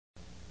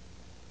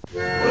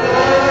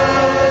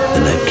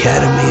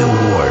Academy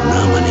Award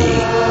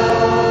nominee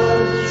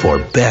for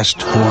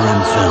Best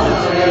Foreign Film,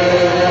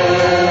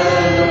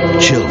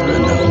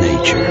 Children of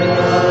Nature.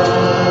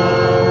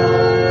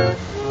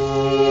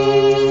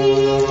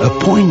 A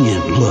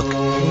poignant look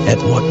at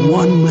what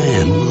one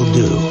man will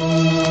do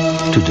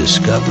to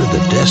discover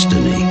the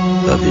destiny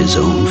of his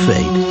own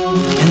fate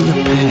and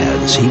the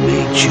paths he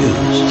may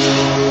choose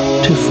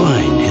to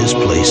find his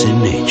place in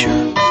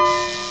nature.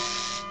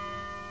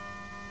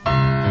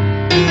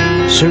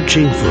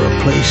 Searching for a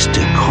place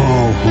to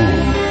call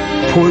home,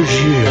 poor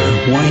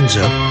Gísli winds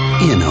up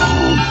in a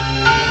home.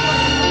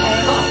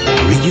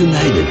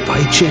 Reunited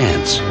by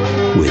chance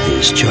with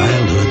his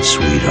childhood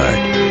sweetheart.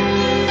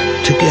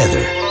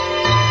 Together,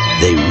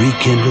 they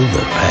rekindle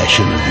the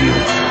passion of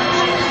youth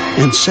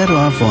and set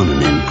off on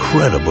an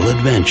incredible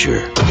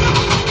adventure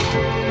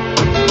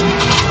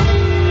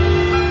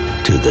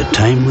to the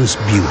timeless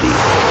beauty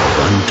of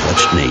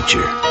untouched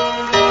nature.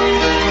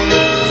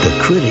 The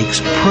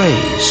critics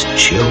praise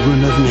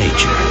Children of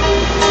Nature.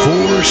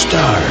 4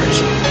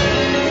 stars.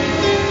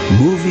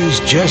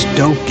 Movies just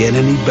don't get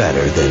any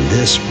better than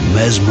this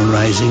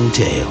mesmerizing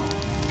tale.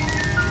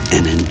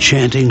 An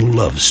enchanting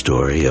love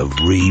story of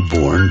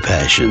reborn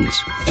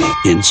passions,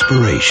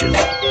 inspiration,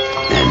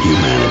 and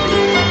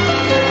humanity.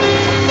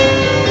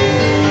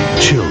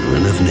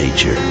 Children of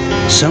Nature.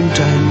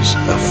 Sometimes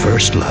a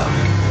first love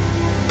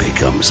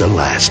becomes a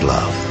last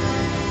love.